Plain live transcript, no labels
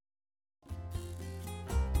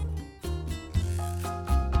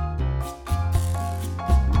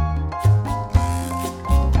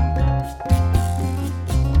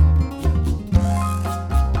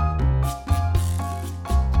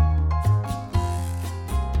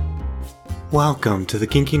Welcome to the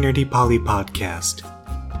Kinky Nerdy Poly Podcast.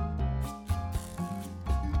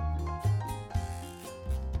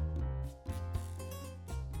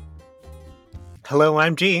 Hello,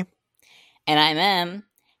 I'm G. And I'm M.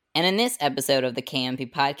 And in this episode of the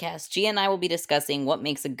KMP Podcast, G and I will be discussing what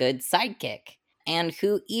makes a good sidekick and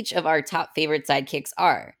who each of our top favorite sidekicks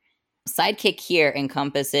are. Sidekick here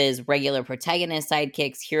encompasses regular protagonist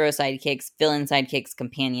sidekicks, hero sidekicks, villain sidekicks,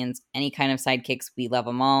 companions, any kind of sidekicks. We love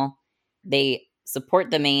them all. They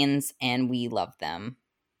support the mains and we love them.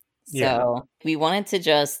 So we wanted to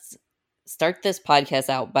just start this podcast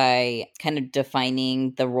out by kind of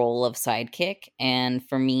defining the role of sidekick. And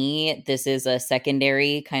for me, this is a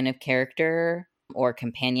secondary kind of character or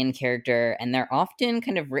companion character. And they're often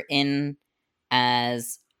kind of written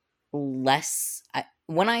as less.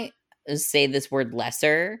 When I say this word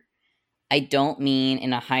lesser, I don't mean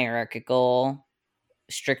in a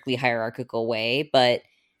strictly hierarchical way, but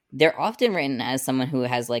they're often written as someone who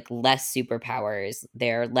has like less superpowers.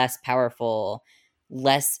 They're less powerful,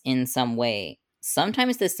 less in some way.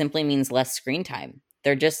 Sometimes this simply means less screen time.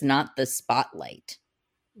 They're just not the spotlight.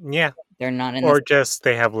 Yeah. They're not in Or just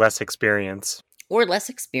they have less experience. Or less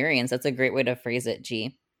experience. That's a great way to phrase it,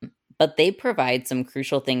 G. But they provide some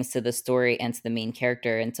crucial things to the story and to the main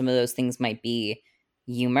character. And some of those things might be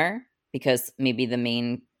humor, because maybe the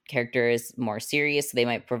main character is more serious. So they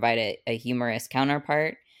might provide a humorous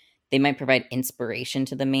counterpart. They might provide inspiration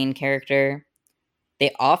to the main character.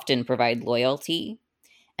 They often provide loyalty.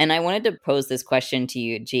 And I wanted to pose this question to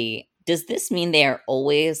you, G. Does this mean they are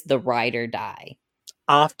always the ride or die?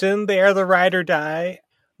 Often they are the ride or die,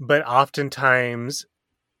 but oftentimes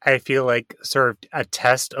I feel like sort of a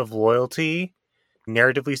test of loyalty,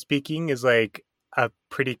 narratively speaking, is like a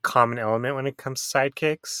pretty common element when it comes to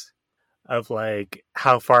sidekicks. Of like,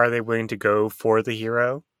 how far are they willing to go for the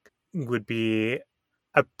hero would be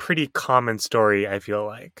a pretty common story, I feel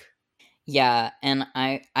like. Yeah, and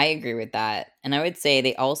I agree with that. And I would say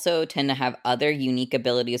they also tend to have other unique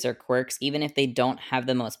abilities or quirks. Even if they don't have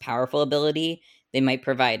the most powerful ability, they might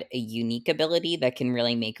provide a unique ability that can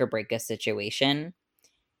really make or break a situation.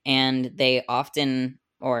 And they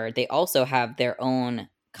also have their own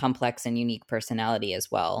complex and unique personality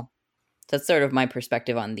as well. So that's sort of my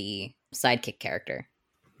perspective on the sidekick character.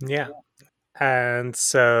 Yeah. And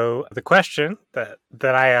so the question that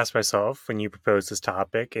I asked myself when you proposed this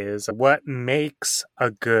topic is, what makes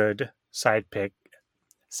a good sidekick,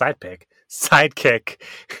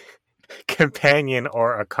 companion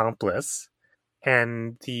or accomplice?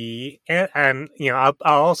 And I'll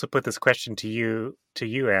also put this question to you,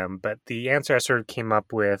 Em, but the answer I sort of came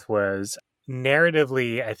up with was,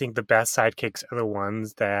 narratively, I think the best sidekicks are the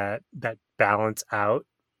ones that balance out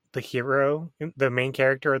the hero, the main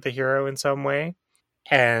character or the hero in some way,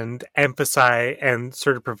 and emphasize and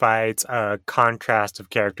sort of provides a contrast of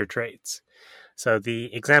character traits. So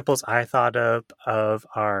the examples I thought of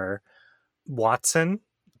are Watson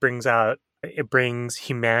brings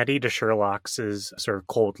humanity to Sherlock's sort of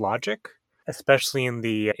cold logic, especially in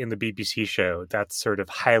the BBC show. That's sort of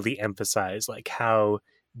highly emphasized, like how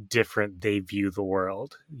different they view the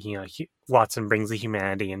world. Watson brings the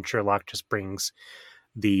humanity, and Sherlock just brings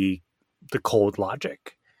the cold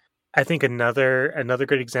logic. I think another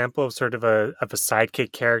good example of sort of a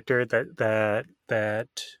sidekick character that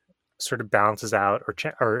sort of balances out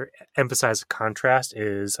or emphasizes contrast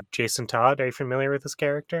is Jason Todd. Are you familiar with this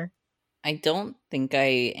character? I don't think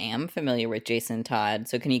I am familiar with Jason Todd.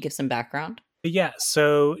 So can you give some background? Yeah,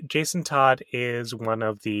 so Jason Todd is one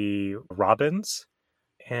of the Robins,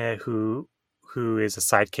 who is a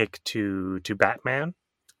sidekick to Batman.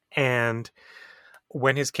 And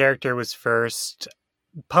when his character was first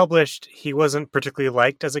published, he wasn't particularly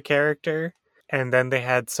liked as a character. And then they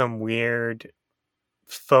had some weird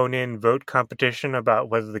phone-in vote competition about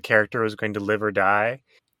whether the character was going to live or die.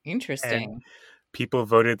 Interesting. And people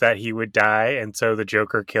voted that he would die, and so the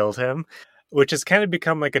Joker killed him, which has kind of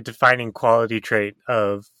become like a defining quality trait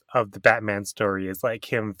of the Batman story, is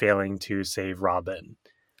like him failing to save Robin.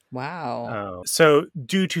 Wow. So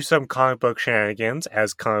due to some comic book shenanigans,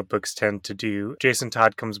 as comic books tend to do, Jason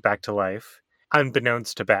Todd comes back to life,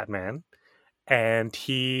 unbeknownst to Batman, and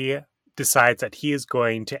he decides that he is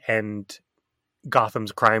going to end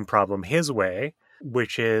Gotham's crime problem his way,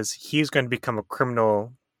 which is he's going to become a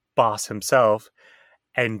criminal boss himself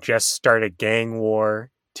and just start a gang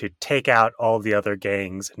war to take out all the other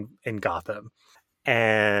gangs in Gotham.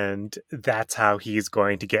 And that's how he's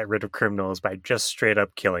going to get rid of criminals, by just straight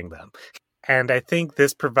up killing them. And I think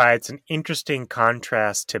this provides an interesting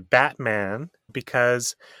contrast to Batman,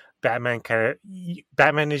 because Batman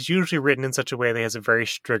is usually written in such a way that he has a very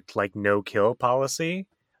strict, like, no-kill policy.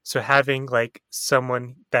 So having like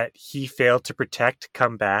someone that he failed to protect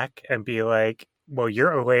come back and be like, well,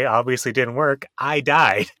 your way obviously didn't work. I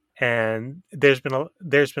died. And there's been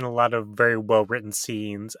a lot of very well written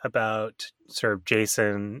scenes about sort of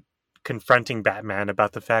Jason confronting Batman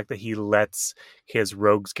about the fact that he lets his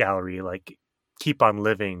rogues gallery like keep on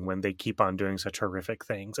living when they keep on doing such horrific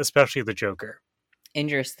things, especially the Joker.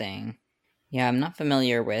 Interesting. Yeah, I'm not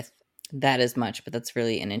familiar with that as much, but that's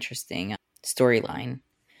really an interesting storyline.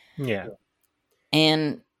 Yeah.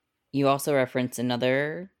 And you also reference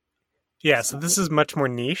another. Yeah, so this is much more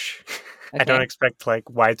niche. I don't Okay. expect like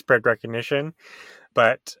widespread recognition,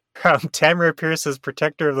 but Tamara Pierce's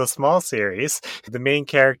Protector of the Small series, the main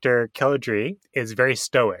character, Keldry, is very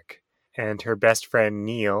stoic, and her best friend,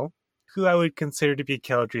 Neil, who I would consider to be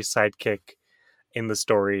Keldry's sidekick in the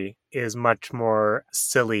story, is much more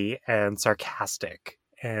silly and sarcastic.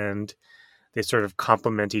 And they sort of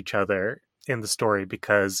complement each other in the story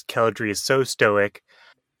because Keldry is so stoic.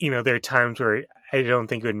 There are times where I don't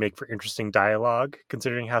think it would make for interesting dialogue,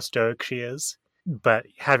 considering how stoic she is. But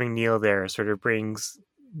having Neil there sort of brings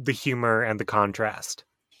the humor and the contrast.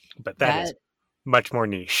 But that is That much more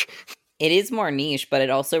niche. it is more niche, but it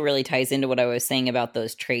also really ties into what I was saying about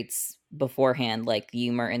those traits beforehand, like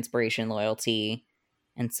humor, inspiration, loyalty,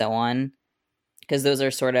 and so on. Because those are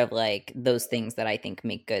sort of like those things that I think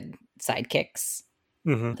make good sidekicks,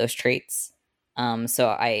 Mm-hmm. those traits. So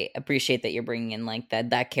I appreciate that you're bringing in like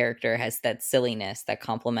that character has that silliness that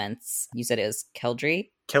complements. You said it was Keldry,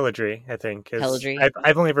 Killadry, I think, is. Keldry.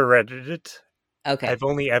 I've only ever read it. Okay, I've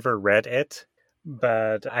only ever read it,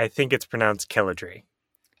 but I think it's pronounced Killadry.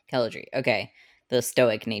 Keldry. Okay, the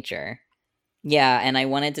stoic nature. Yeah, and I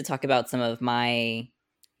wanted to talk about some of my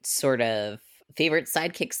sort of favorite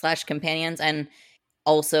sidekick slash companions, and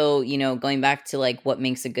also, going back to like what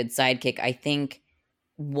makes a good sidekick. I think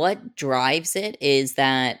what drives it is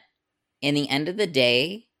that in the end of the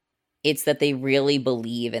day, it's that they really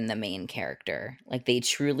believe in the main character. Like they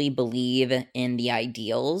truly believe in the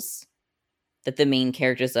ideals that the main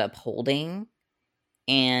character is upholding,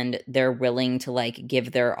 and they're willing to like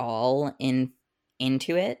give their all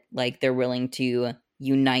into it. Like they're willing to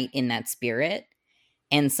unite in that spirit.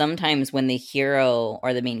 And sometimes when the hero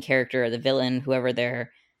or the main character or the villain, whoever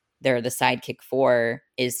they're the sidekick for,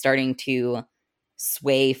 is starting to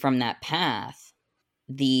sway from that path,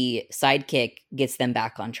 the sidekick gets them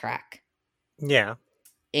back on track. Yeah.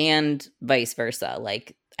 And vice versa.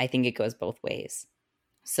 Like I think it goes both ways.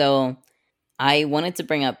 So I wanted to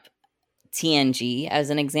bring up TNG as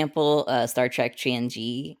an example, Star Trek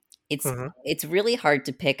TNG. It's Mm-hmm. it's really hard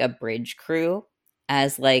to pick a bridge crew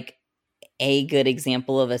as like a good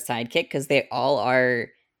example of a sidekick because they all are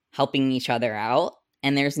helping each other out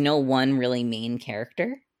and there's no one really main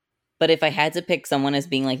character. But if I had to pick someone as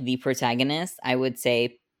being like the protagonist, I would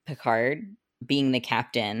say Picard being the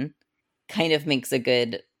captain kind of makes a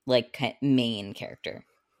good like main character,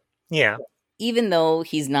 Yeah. even though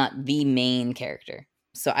he's not the main character.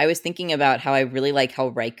 So I was thinking about how I really like how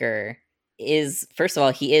Riker is, first of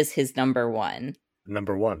all, he is his number one.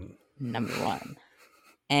 Number one. Number one.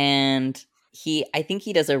 And I think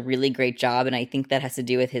he does a really great job. And I think that has to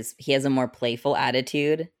do with he has a more playful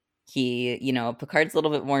attitude. Picard's a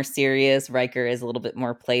little bit more serious. Riker is a little bit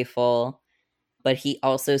more playful, but he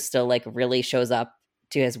also still like really shows up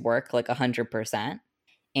to his work like 100%.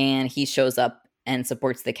 And he shows up and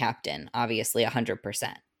supports the captain, obviously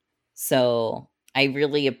 100%. So I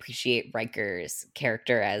really appreciate Riker's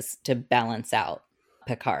character as to balance out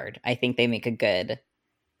Picard. I think they make a good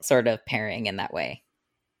sort of pairing in that way.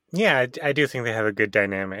 Yeah, I do think they have a good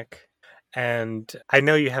dynamic. And I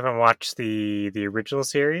know you haven't watched the original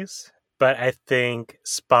series, but I think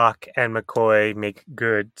Spock and McCoy make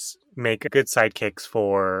good sidekicks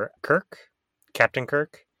for Kirk, Captain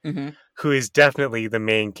Kirk, Mm-hmm. who is definitely the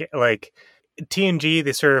main like TNG.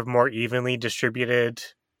 They sort of more evenly distributed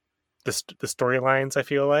the storylines. I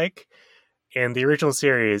feel like in the original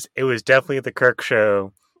series, it was definitely the Kirk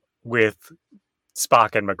show with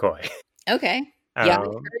Spock and McCoy. Okay. Yeah, I've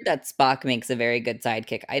Um, heard that Spock makes a very good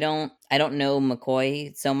sidekick. I don't know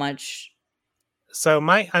McCoy so much. so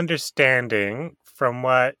my understanding from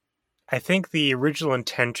what I think the original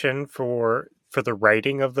intention for the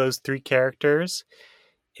writing of those three characters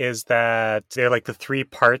is that they're like the three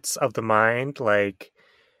parts of the mind. Like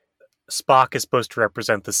Spock is supposed to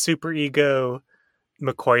represent the superego,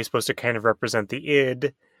 McCoy is supposed to kind of represent the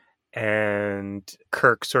id, and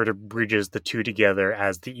Kirk sort of bridges the two together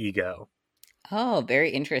as the ego. Oh,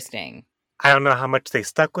 very interesting. I don't know how much they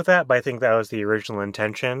stuck with that, but I think that was the original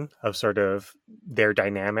intention of sort of their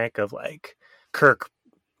dynamic of like Kirk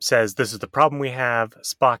says this is the problem we have.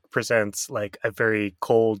 Spock presents like a very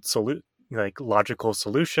cold like logical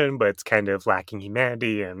solution, but it's kind of lacking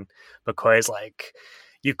humanity. And McCoy's like,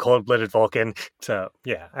 "You cold-blooded Vulcan." So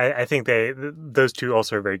yeah, I think those two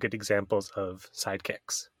also are very good examples of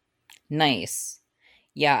sidekicks. Nice.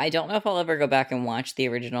 Yeah, I don't know if I'll ever go back and watch the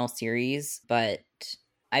original series, but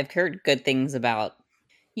I've heard good things about,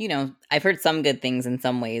 I've heard some good things in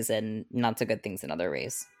some ways and not so good things in other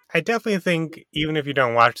ways. I definitely think even if you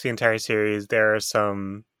don't watch the entire series, there are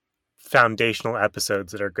some foundational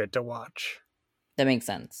episodes that are good to watch. That makes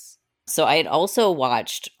sense. So I had also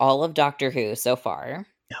watched all of Doctor Who so far.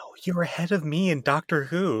 No, you were ahead of me in Doctor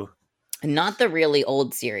Who. Not the really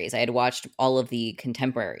old series. I had watched all of the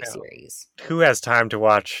contemporary No. series. Who has time to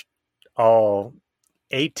watch all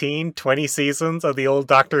 18, 20 seasons of the old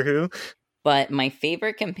Doctor Who? But my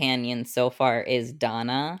favorite companion so far is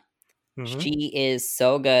Donna. Mm-hmm. She is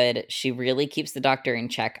so good. She really keeps the Doctor in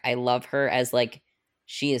check. I love her as like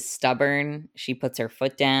she is stubborn. She puts her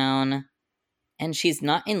foot down and she's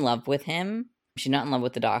not in love with him. She's not in love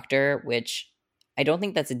with the Doctor, which I don't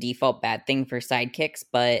think that's a default bad thing for sidekicks,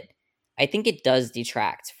 but I think it does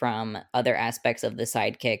detract from other aspects of the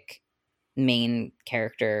sidekick main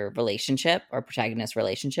character relationship or protagonist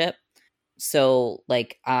relationship. So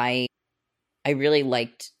like I really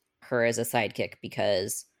liked her as a sidekick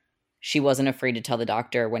because she wasn't afraid to tell the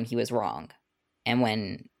Doctor when he was wrong and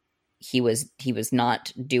when he was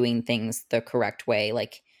not doing things the correct way.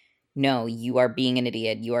 Like, no, you are being an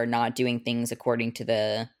idiot. You are not doing things according to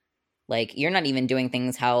the like you're not even doing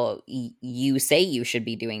things how you say you should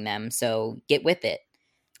be doing them. So get with it.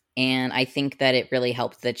 And I think that it really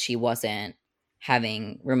helped that she wasn't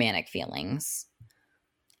having romantic feelings.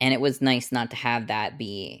 And it was nice not to have that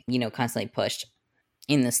be, constantly pushed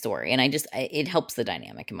in the story. And it helps the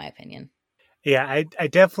dynamic in my opinion. Yeah, I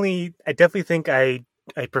definitely think I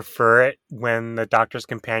prefer it when the Doctor's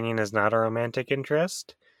companion is not a romantic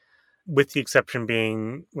interest. With the exception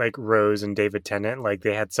being like Rose and David Tennant, like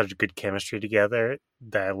they had such good chemistry together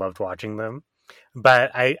that I loved watching them.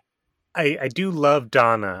 But I do love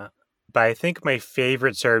Donna, but I think my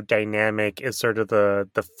favorite sort of dynamic is sort of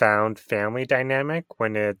the found family dynamic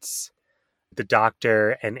when it's the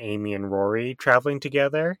Doctor and Amy and Rory traveling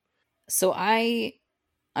together. So I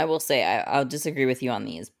will say I'll disagree with you on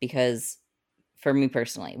these because for me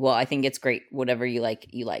personally, well, I think it's great. Whatever you like,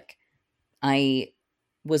 you like. I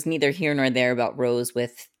was neither here nor there about Rose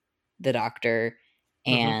with the Doctor,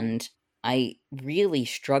 Hmm. and I really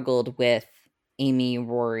struggled with Amy,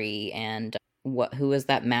 Rory, and who was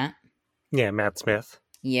that? Matt. Yeah, Matt Smith.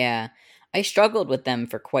 Yeah, I struggled with them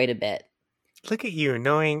for quite a bit. Look at you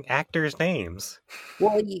knowing actors' names.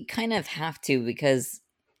 Well, you kind of have to because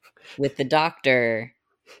with the Doctor,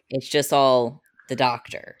 it's just all the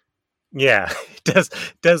Doctor. Yeah, it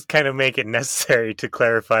does kind of make it necessary to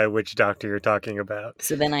clarify which Doctor you're talking about.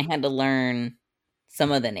 So then I had to learn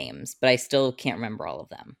some of the names, but I still can't remember all of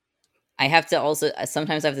them. I have to also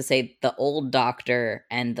sometimes I have to say the old Doctor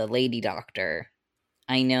and the lady Doctor.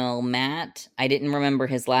 I know Matt, I didn't remember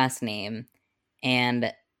his last name,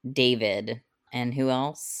 and David, and who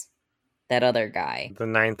else? That other guy. The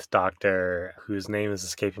ninth Doctor, whose name is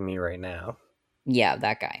escaping me right now. Yeah,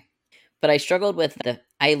 that guy. But I struggled with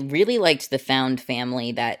I really liked the found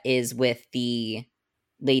family that is with the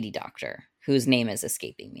lady Doctor, whose name is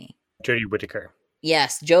escaping me. Jodie Whittaker.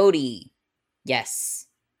 Yes, Jodie. Yes.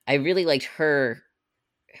 I really liked her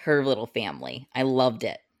little family. I loved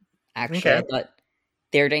it. Actually, Okay. I thought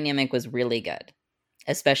their dynamic was really good,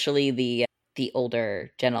 especially the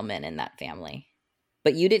older gentleman in that family.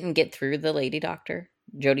 But you didn't get through the lady Doctor,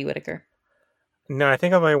 Jodie Whittaker. No, I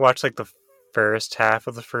think I've only watched like the first half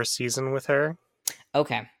of the first season with her.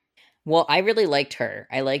 Okay. Well, I really liked her.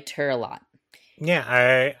 I liked her a lot.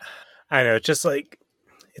 Yeah, I know. It's just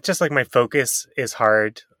like my focus is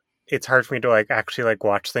hard. It's hard for me to like actually like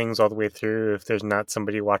watch things all the way through if there's not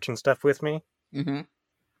somebody watching stuff with me. Hmm.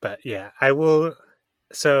 But yeah, I will.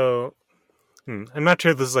 So I'm not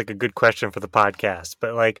sure if this is like a good question for the podcast,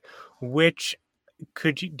 but like, which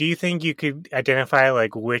do you think you could identify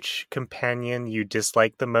like which companion you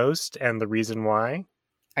dislike the most and the reason why?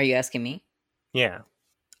 Are you asking me? Yeah,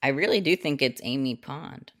 I really do think it's Amy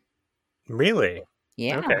Pond. really.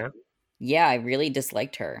 Yeah. Okay, Yeah, I really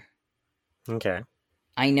disliked her. okay.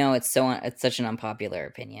 I know it's such an unpopular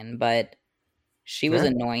opinion, but she was Yeah.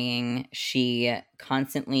 annoying. She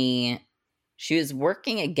was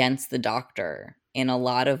working against the Doctor in a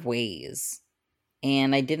lot of ways.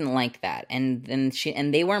 And I didn't like that. And then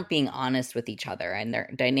they weren't being honest with each other and their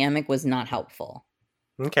dynamic was not helpful.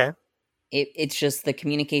 Okay, It's just the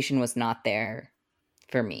communication was not there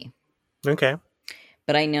for me. okay.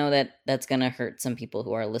 But I know that that's going to hurt some people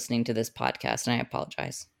who are listening to this podcast, and I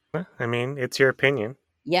apologize. I mean, it's your opinion.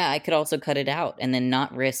 Yeah, I could also cut it out and then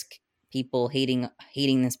not risk people hating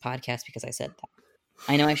this podcast because I said that.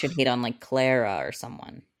 I know I should hate on like Clara or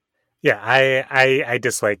someone. Yeah, I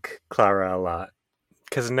dislike Clara a lot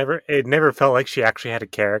because it never felt like she actually had a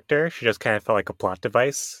character. She just kind of felt like a plot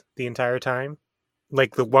device the entire time.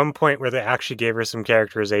 Like the one point where they actually gave her some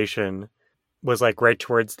characterization was like right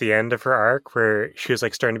towards the end of her arc, where she was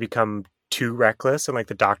like starting to become too reckless, and like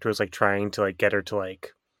the doctor was like trying to like get her to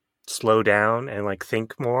like slow down and like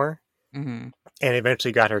think more, Mm-hmm. and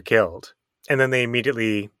eventually got her killed. And then they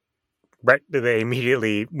immediately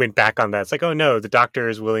went back on that. It's like, oh no, the doctor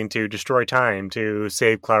is willing to destroy time to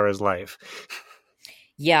save Clara's life.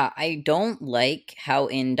 Yeah, I don't like how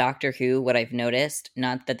in Doctor Who, what I've noticed,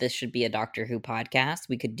 not that this should be a Doctor Who podcast,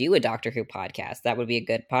 we could do a Doctor Who podcast. That would be a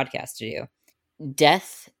good podcast to do.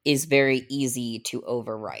 Death is very easy to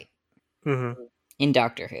overwrite Hmm. in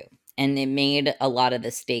Doctor Who, and it made a lot of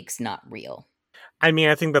the stakes not real. I mean,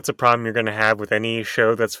 I think that's a problem you're going to have with any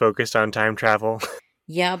show that's focused on time travel.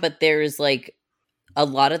 Yeah, but there's like a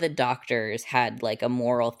lot of the doctors had like a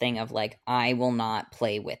moral thing of like, I will not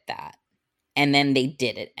play with that. And then they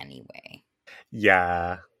did it anyway.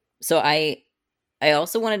 Yeah. So I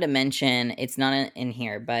also wanted to mention, it's not in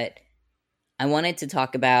here, but I wanted to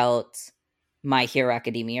talk about My Hero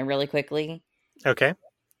Academia really quickly, Okay.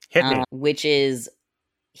 Hit me. which is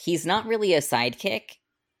he's not really a sidekick,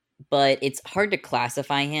 but it's hard to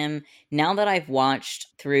classify him. Now that I've watched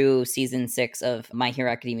through season 6 of My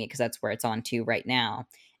Hero Academia, because that's where it's on to right now,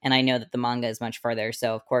 and I know that the manga is much farther,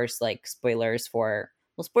 so of course, like spoilers for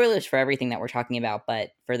everything that we're talking about,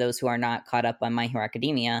 but for those who are not caught up on My Hero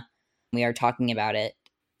Academia, we are talking about it.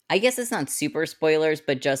 I guess it's not super spoilers,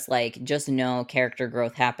 but just know character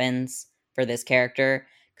growth happens for this character,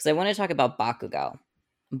 because I want to talk about Bakugo.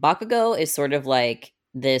 Bakugo is sort of like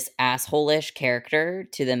this asshole-ish character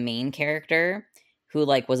to the main character who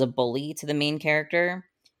like was a bully to the main character,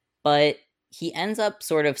 but he ends up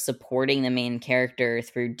sort of supporting the main character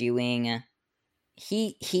through doing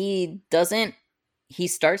he doesn't he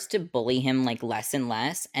starts to bully him like less and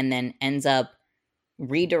less, and then ends up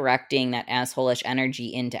redirecting that asshole-ish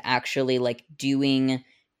energy into actually like doing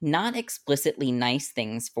not explicitly nice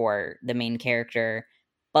things for the main character,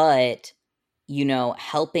 but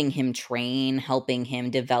helping him train, helping him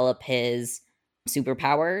develop his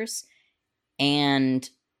superpowers. And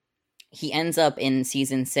he ends up in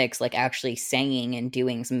season 6 like actually saying and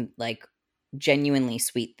doing some like genuinely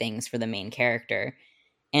sweet things for the main character.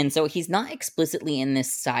 And so he's not explicitly in this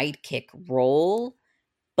sidekick role,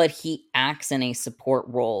 but he acts in a support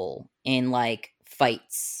role in like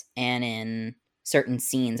fights and in certain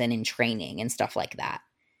scenes and in training and stuff like that.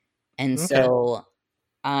 And Okay. so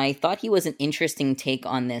I thought he was an interesting take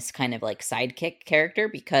on this kind of like sidekick character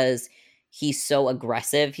because he's so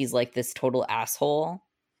aggressive. He's like this total asshole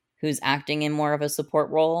who's acting in more of a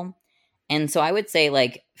support role. And so I would say,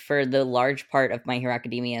 like, for the large part of My Hero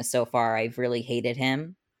Academia so far, I've really hated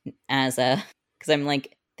him as a, because I'm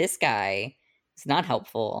like, this guy is not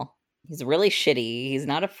helpful. He's really shitty. He's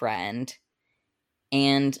not a friend.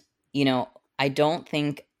 And, I don't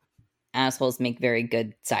think assholes make very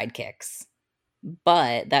good sidekicks.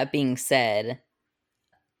 But that being said,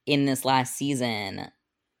 in this last season,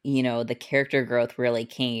 the character growth really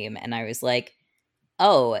came, and I was like,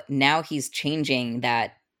 oh, now he's changing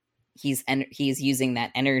that. He's using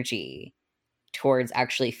that energy towards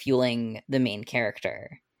actually fueling the main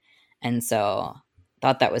character, and so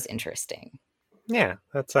thought that was interesting. Yeah,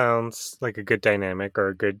 that sounds like a good dynamic or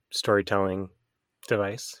a good storytelling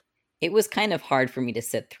device. It was kind of hard for me to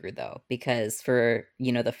sit through though, because for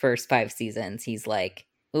the first 5 seasons, he's like,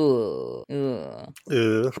 ooh, ooh,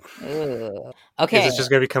 Ooh. ooh, Is okay, this just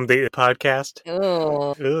going to become the podcast?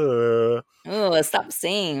 ooh. Ooh. Oh, stop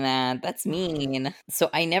saying that. That's mean. So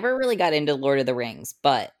I never really got into Lord of the Rings,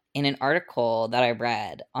 but in an article that I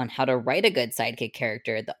read on how to write a good sidekick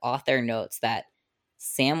character, the author notes that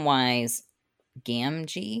Samwise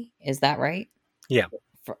Gamgee, is that right? Yeah.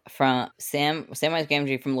 From Samwise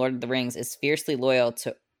Gamgee from Lord of the Rings is fiercely loyal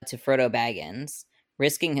to Frodo Baggins,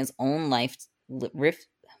 risking his own life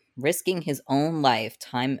risking his own life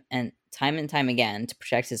time and time again to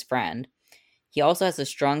protect his friend. He also has a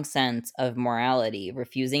strong sense of morality,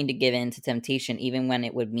 refusing to give in to temptation even when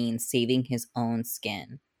it would mean saving his own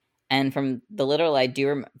skin. And from the little I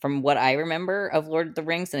do, from what I remember of Lord of the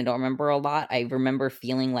Rings, and I don't remember a lot, I remember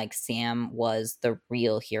feeling like Sam was the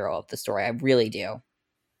real hero of the story. I really do.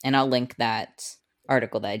 And I'll link that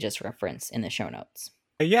article that I just referenced in the show notes.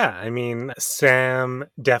 Yeah, I mean, Sam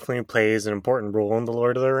definitely plays an important role in The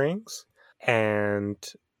Lord of the Rings. And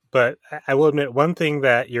but I will admit one thing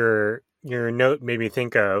that your note made me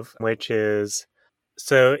think of, which is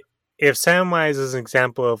so if Samwise is an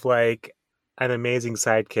example of like an amazing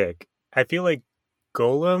sidekick, I feel like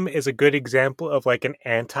Golem is a good example of like an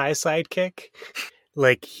anti sidekick.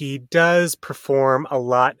 Like he does perform a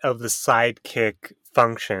lot of the sidekick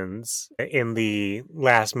functions in the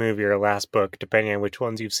last movie or last book, depending on which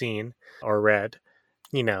ones you've seen or read.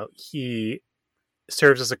 You know, he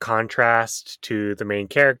serves as a contrast to the main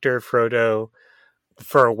character, Frodo.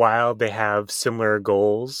 For a while, they have similar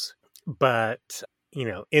goals, but, you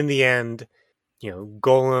know, in the end, you know,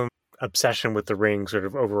 Golem obsession with the ring sort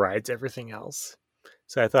of overrides everything else.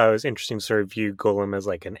 So I thought it was interesting to sort of view Golem as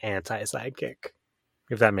like an anti sidekick,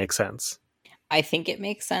 if that makes sense. I think it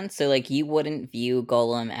makes sense. So, like, you wouldn't view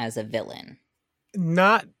Golem as a villain.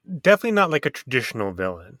 Not definitely not like a traditional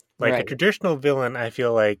villain. Like a Right. traditional villain, I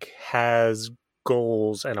feel like has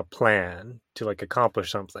goals and a plan to like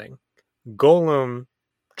accomplish something. Golem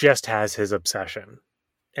just has his obsession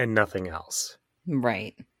and nothing else.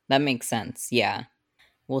 Right. That makes sense. Yeah.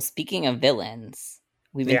 Well, speaking of villains,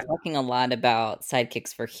 we've been Yeah. talking a lot about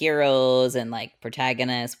sidekicks for heroes and like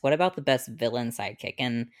protagonists. What about the best villain sidekick?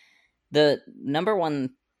 And the number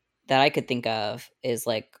one that I could think of is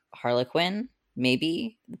like Harlequin,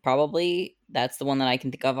 maybe, probably. That's the one that I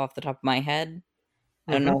can think of off the top of my head.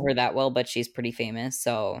 I don't Mm-hmm. know her that well, but she's pretty famous,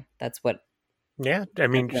 so Yeah. I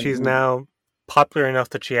that's mean, what she's now popular enough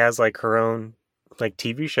that she has like her own like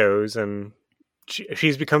TV shows and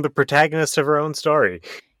she's become the protagonist of her own story.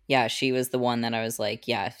 yeah, she was the one that I was like,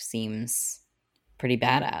 yeah, seems pretty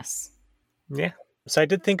badass. Yeah. So I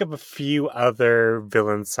did think of a few other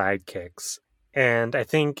villain sidekicks. And I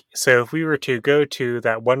think so if we were to go to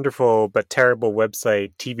that wonderful but terrible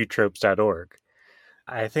website, tvtropes.org,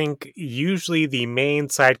 I think usually the main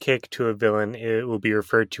sidekick to a villain it will be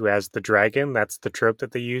referred to as the dragon. That's the trope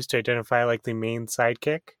that they use to identify like the main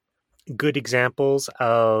sidekick. Good examples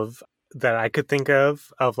of that I could think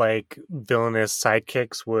of like villainous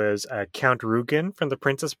sidekicks was Count Rugen from The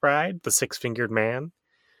Princess Bride, the six-fingered man,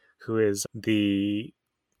 who is the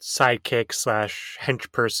sidekick slash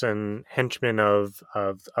henchman of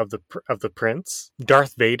the prince.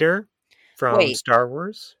 Darth Vader from Wait, Star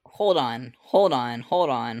Wars. hold on.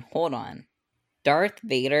 Darth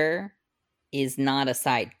Vader is not a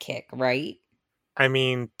sidekick, right? I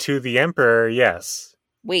mean, to the Emperor, yes.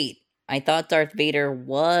 Wait, I thought Darth Vader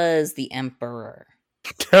was the Emperor.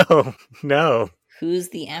 No, no. Who's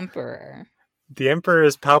the Emperor? The Emperor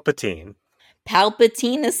is Palpatine.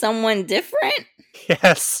 Palpatine is someone different?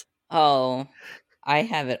 Yes. Oh, I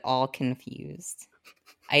have it all confused.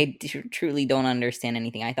 I truly don't understand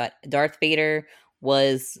anything. I thought Darth Vader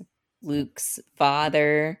was Luke's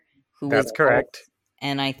father, who was That's old, correct.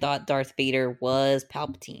 and I thought Darth Vader was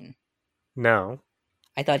Palpatine. No.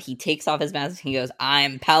 I thought he takes off his mask and he goes,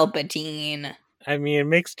 "I'm Palpatine." I mean, it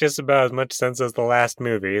makes just about as much sense as the last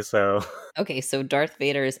movie, so. Okay, so Darth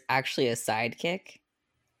Vader is actually a sidekick?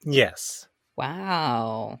 Yes.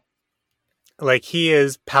 Wow. Like, he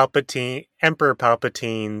is Emperor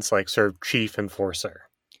Palpatine's, like, sort of chief enforcer.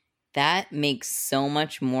 That makes so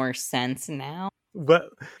much more sense now.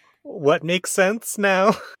 What makes sense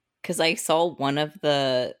now? Because I saw one of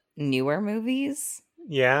the newer movies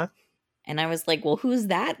Yeah? and I was like, well, who's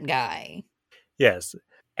that guy? Yes.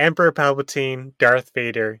 Emperor Palpatine, Darth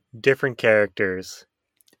Vader, different characters.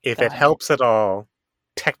 If it Got it. helps at all,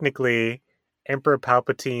 technically, Emperor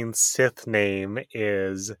Palpatine's Sith name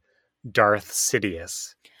is Darth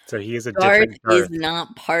Sidious. So he is a Darth different is Darth.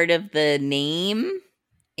 not part of the name.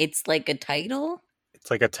 It's like a title. It's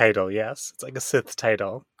like a title, yes. It's like a Sith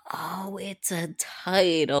title. Oh, it's a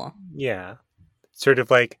title. Yeah. Sort of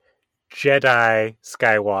like Jedi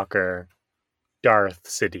Skywalker, Darth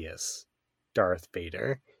Sidious, Darth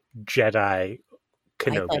Vader, Jedi I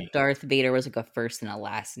Kenobi. thought Darth Vader was like a first and a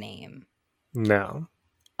last name. No.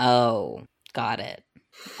 Oh, got it.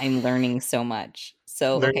 I'm learning so much.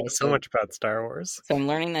 So Learning okay, so much about Star Wars. so I'm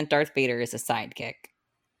learning that Darth Vader is a sidekick.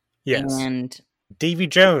 Yes. And Davy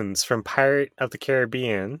Jones from Pirate of the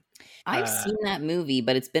Caribbean. I've seen that movie,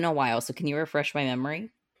 but it's been a while. So can you refresh my memory?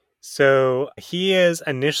 So he is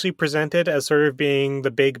initially presented as sort of being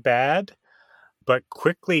the big bad, but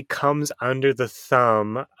quickly comes under the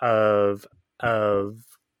thumb of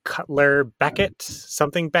Cutler Beckett,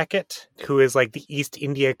 something Beckett, who is like the East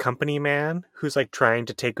India Company man who's like trying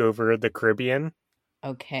to take over the Caribbean.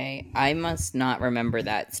 Okay, I must not remember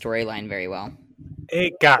that storyline very well.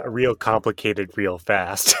 It got real complicated real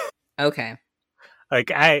fast. Okay. Like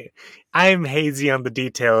I'm hazy on the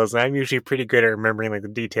details, and I'm usually pretty good at remembering like the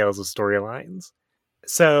details of storylines.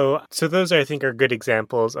 So those I think are good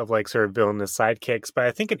examples of like sort of villainous sidekicks. But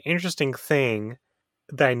I think an interesting thing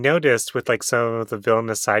that I noticed with like some of the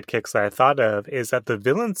villainous sidekicks that I thought of is that the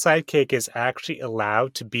villain sidekick is actually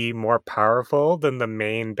allowed to be more powerful than the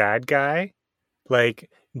main bad guy. Like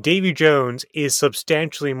Davy Jones is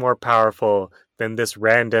substantially more powerful than this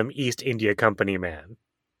random East India Company man,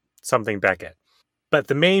 something Beckett. But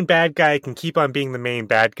the main bad guy can keep on being the main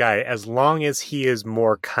bad guy as long as he is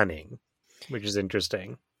more cunning, which is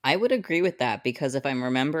interesting. I would agree with that because if I'm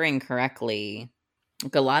remembering correctly,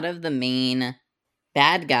 like a lot of the main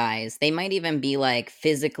bad guys, they might even be like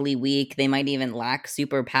physically weak, they might even lack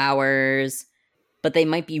superpowers, but they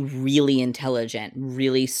might be really intelligent,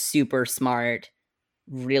 really super smart,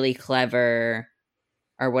 really clever,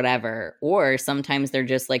 or whatever. Or sometimes they're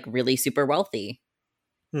just like really super wealthy.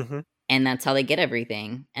 Mm-hmm. And that's how they get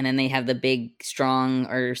everything. And then they have the big, strong,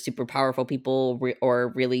 or super powerful people or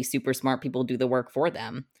really super smart people do the work for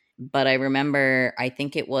them. But I remember, I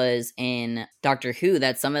think it was in Doctor Who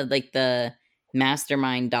that some of like the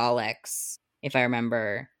mastermind Daleks, if I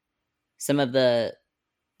remember, some of the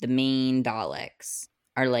main Daleks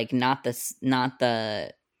are like not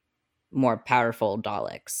the more powerful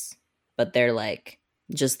Daleks, but they're like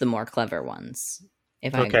just the more clever ones.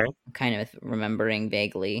 If I'm Okay. kind of remembering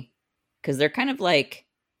vaguely, because they're kind of like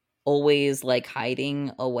always like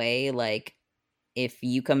hiding away. Like if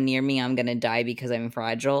you come near me, I'm gonna die because I'm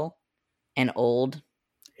fragile and old.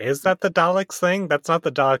 Is that the Daleks thing? That's not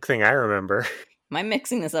the Dalek thing I remember. Am I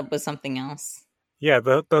mixing this up with something else? Yeah,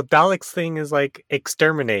 the Daleks thing is like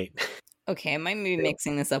exterminate. Okay, I might be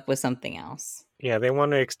mixing this up with something else. Yeah, they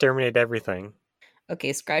want to exterminate everything.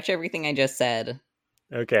 Okay, scratch everything I just said.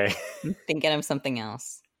 Okay. I'm thinking of something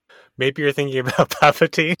else. Maybe you're thinking about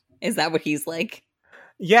Palpatine. Is that what he's like?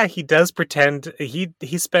 Yeah, he does pretend he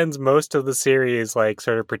spends most of the series like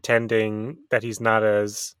sort of pretending that he's not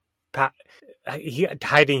as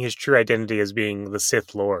hiding his true identity as being the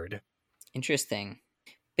Sith Lord. Interesting.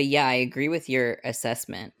 But yeah, I agree with your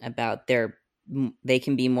assessment about they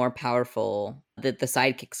can be more powerful, that the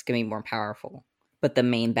sidekicks can be more powerful, but the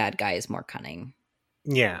main bad guy is more cunning.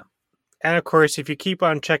 Yeah. And of course, if you keep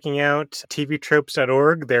on checking out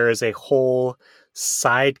tvtropes.org, there is a whole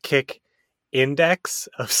sidekick index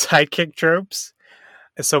of sidekick tropes.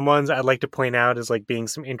 Some ones I'd like to point out as like being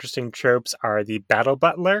some interesting tropes are the battle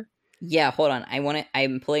butler. Yeah, hold on.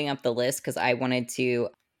 I'm pulling up the list because I wanted to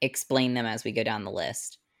explain them as we go down the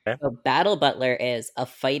list. Okay. So Battle Butler is a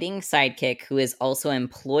fighting sidekick who is also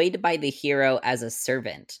employed by the hero as a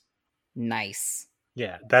servant. Nice.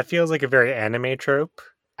 Yeah, that feels like a very anime trope.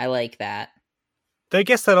 I like that. I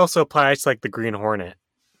guess that also applies to like the Green Hornet,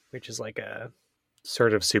 which is like a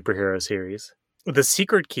sort of superhero series. The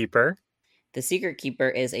Secret Keeper. The Secret Keeper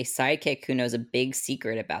is a sidekick who knows a big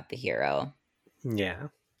secret about the hero. Yeah.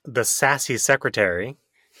 The Sassy Secretary.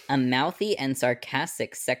 A mouthy and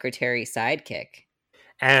sarcastic secretary sidekick.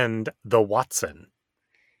 And the Watson.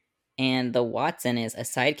 And the Watson is a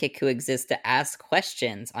sidekick who exists to ask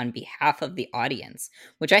questions on behalf of the audience,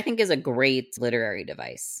 which I think is a great literary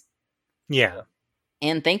device. Yeah.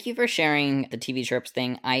 And thank you for sharing the TV Tropes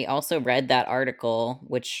thing. I also read that article,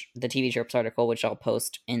 the TV Tropes article, which I'll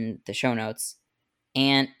post in the show notes.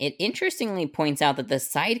 And it interestingly points out that the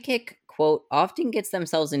sidekick, quote, often gets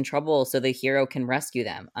themselves in trouble so the hero can rescue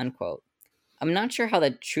them, unquote. I'm not sure how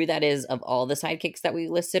true that is of all the sidekicks that we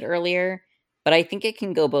listed earlier, but I think it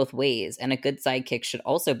can go both ways, and a good sidekick should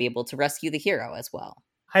also be able to rescue the hero as well.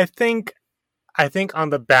 I think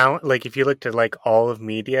on the balance, like if you looked at like all of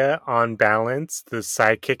media on balance, the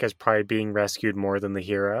sidekick is probably being rescued more than the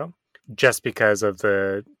hero, just because of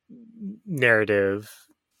the narrative,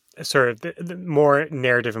 sort of the more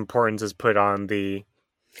narrative importance is put on the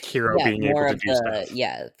hero Yeah, being able more to of do stuff.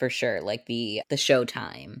 yeah, for sure, like the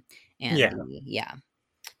showtime and Yeah,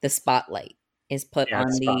 the spotlight is put yeah, on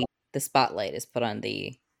the spot. the spotlight is put on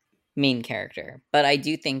the main character. But I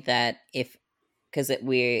do think that if because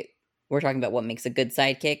we're talking about what makes a good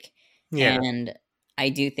sidekick, Yeah. and I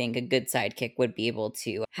do think a good sidekick would be able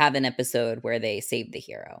to have an episode where they save the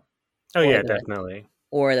hero Oh or yeah, the villain definitely.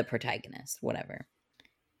 or the protagonist, whatever.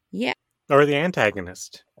 Yeah, Or the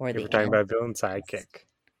antagonist, or if the we're talking about villain antagonist. sidekick.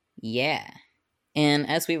 Yeah. And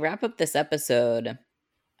as we wrap up this episode,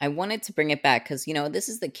 I wanted to bring it back because, this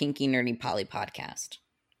is the Kinky Nerdy Poly podcast.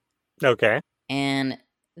 Okay. And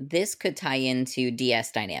this could tie into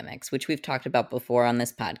DS dynamics, which we've talked about before on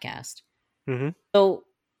this podcast. Mm-hmm. So,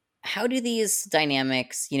 how do these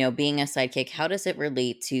dynamics, being a sidekick, how does it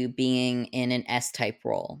relate to being in an S type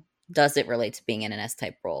role? Does it relate to being in an S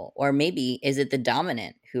type role? Or maybe is it the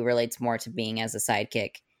dominant who relates more to being as a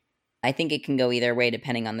sidekick? I think it can go either way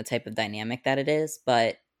depending on the type of dynamic that it is,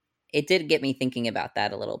 but it did get me thinking about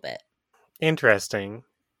that a little bit. Interesting.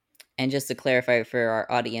 And just to clarify for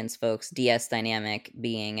our audience folks, DS dynamic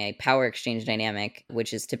being a power exchange dynamic,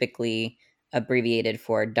 which is typically abbreviated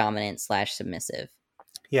for dominant slash submissive.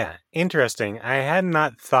 Yeah, interesting. I had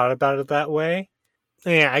not thought about it that way.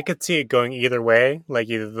 Yeah, I could see it going either way. Like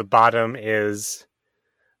either the bottom is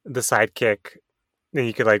the sidekick, then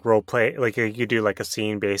you could like role play, like you could do like a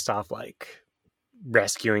scene based off like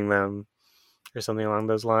rescuing them or something along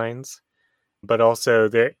those lines. But also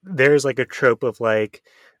there's like a trope of like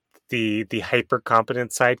the hyper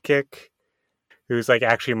competent sidekick who's like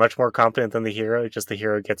actually much more competent than the hero. Just the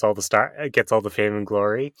hero gets all the fame and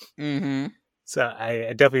glory. Mm-hmm. So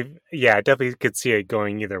I definitely, yeah, I definitely could see it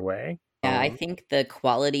going either way. Yeah, I think the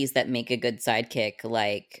qualities that make a good sidekick,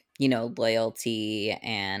 like, loyalty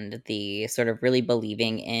and the sort of really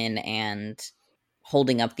believing in and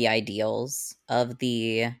holding up the ideals of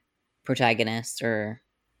the protagonist or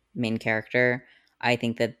main character, I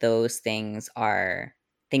think that those things are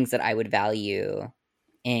things that I would value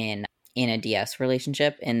in a DS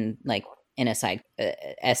relationship and like in a side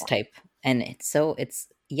S type. And it's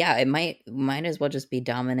yeah, it might as well just be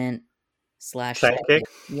dominant slash Sidekick. sidekick.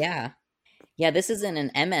 Yeah. Yeah, this isn't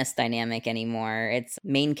an MS dynamic anymore. It's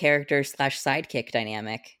main character slash sidekick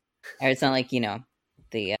dynamic. Or it's not like,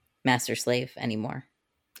 the master slave anymore.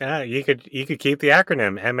 Yeah, you could keep the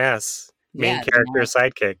acronym MS, main Yeah, character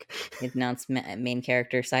sidekick. it's main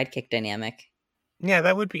character sidekick dynamic. Yeah,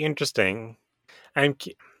 that would be interesting. I'm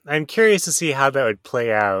curious to see how that would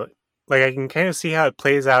play out. Like I can kind of see how it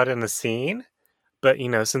plays out in the scene, but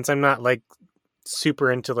since I'm not like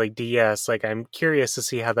super into like DS, like I'm curious to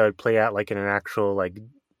see how that would play out like in an actual like Yeah,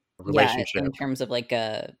 relationship. in terms of like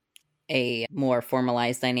a more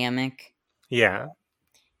formalized dynamic. Yeah.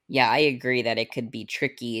 Yeah, I agree that it could be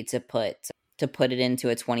tricky to put it into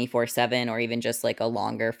a 24/7 or even just like a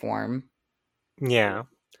longer form. Yeah.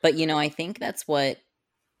 But I think that's what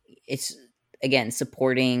it's again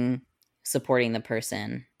supporting the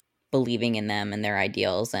person, believing in them and their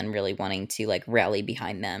ideals and really wanting to like rally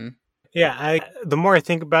behind them. Yeah, I the more I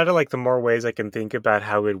think about it, like the more ways I can think about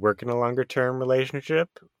how it would work in a longer term relationship.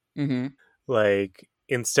 Mhm. Like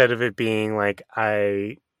instead of it being like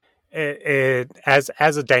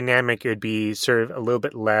as a dynamic, it would be sort of a little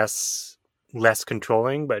bit less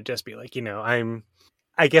controlling, but just be like,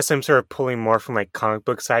 I guess I'm sort of pulling more from like comic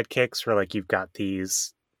book sidekicks where like you've got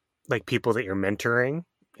these like people that you're mentoring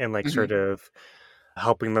and like Mhm. sort of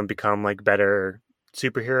helping them become like better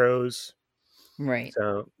superheroes. Right.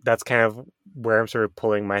 So that's kind of where I'm sort of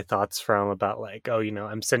pulling my thoughts from about like, oh,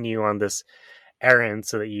 I'm sending you on this errand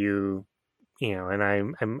so that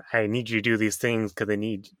and I need you to do these things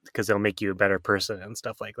because they'll make you a better person and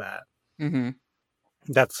stuff like that. Mhm.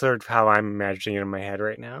 That's sort of how I'm imagining it in my head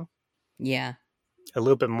right now. Yeah. A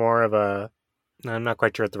little bit more of I'm not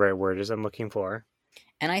quite sure what the right word is I'm looking for.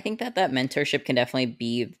 And I think that mentorship can definitely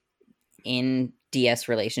be in DS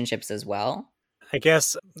relationships as well. I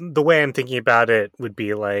guess the way I'm thinking about it would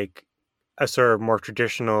be like a sort of more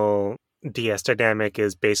traditional DS dynamic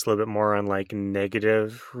is based a little bit more on like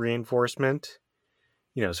negative reinforcement,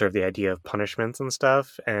 sort of the idea of punishments and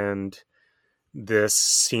stuff. And this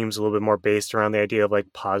seems a little bit more based around the idea of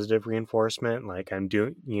like positive reinforcement. Like I'm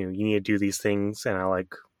doing, you need to do these things and I'll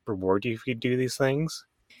like reward you if you do these things.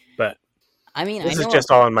 But I mean, I this is know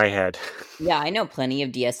just all in my head. yeah, I know plenty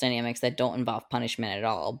of DS dynamics that don't involve punishment at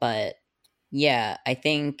all, but yeah, I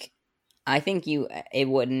think it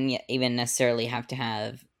wouldn't even necessarily have to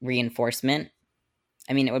have reinforcement.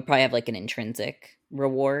 I mean, it would probably have like an intrinsic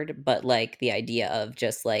reward, but like the idea of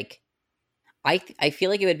just like I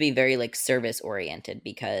feel like it would be very like service oriented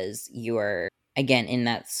because you're again in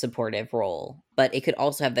that supportive role, but it could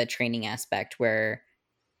also have that training aspect where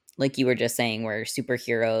like you were just saying where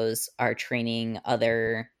superheroes are training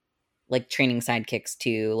other like training sidekicks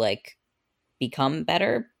to like become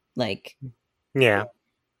better. Like Yeah,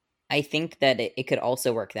 I think that it could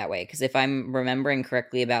also work that way because if I'm remembering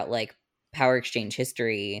correctly about like power exchange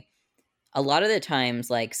history, a lot of the times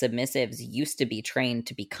like submissives used to be trained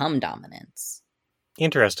to become dominants.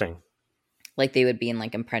 interesting. Like they would be in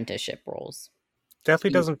like apprenticeship roles.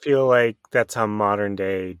 Definitely You- doesn't feel like that's how modern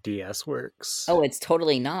day DS works. Oh, it's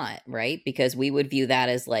totally not, right? Because we would view that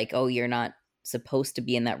as like, oh, you're not supposed to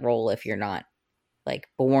be in that role if you're not like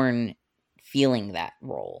born feeling that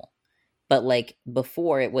role. But like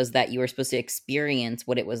before it was that you were supposed to experience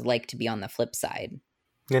what it was like to be on the flip side.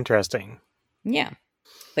 Interesting. Yeah.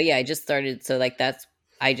 But yeah, I just started so like that's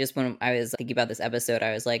I just when I was thinking about this episode,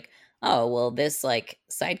 I was like, oh well this like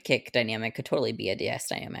sidekick dynamic could totally be a DS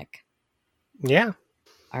dynamic. Yeah.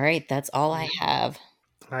 All right, that's all I have.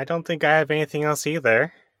 I don't think I have anything else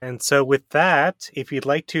either. And so, with that, if you'd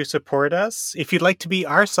like to support us, if you'd like to be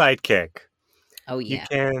our sidekick, Oh, you yeah.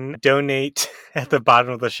 can donate at the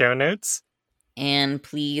bottom of the show notes. And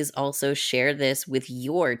please also share this with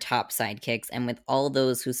your top sidekicks and with all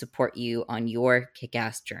those who support you on your kick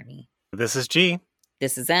ass journey. This is G.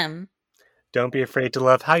 This is M. Don't be afraid to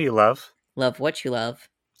love how you love, Love what you love,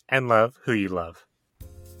 and love who you love.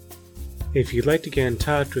 If you'd like to get in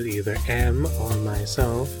touch with either M or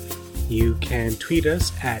myself, you can tweet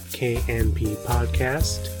us at KNP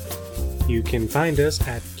Podcast. You can find us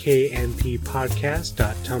at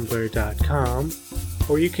knppodcast.tumblr.com,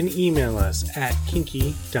 or you can email us at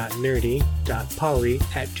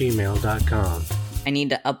kinky.nerdy.poly@gmail.com. I need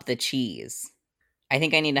to up the cheese. I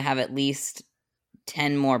think I need to have at least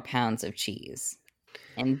 10 more pounds of cheese.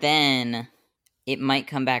 And then it might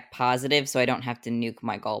come back positive so I don't have to nuke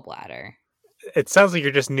my gallbladder. It sounds like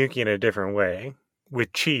you're just nuking a different way,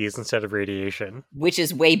 with cheese instead of radiation. Which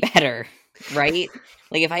is way better, right?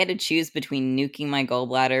 Like if I had to choose between nuking my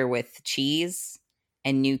gallbladder with cheese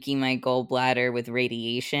and nuking my gallbladder with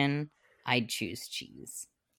radiation, I'd choose cheese.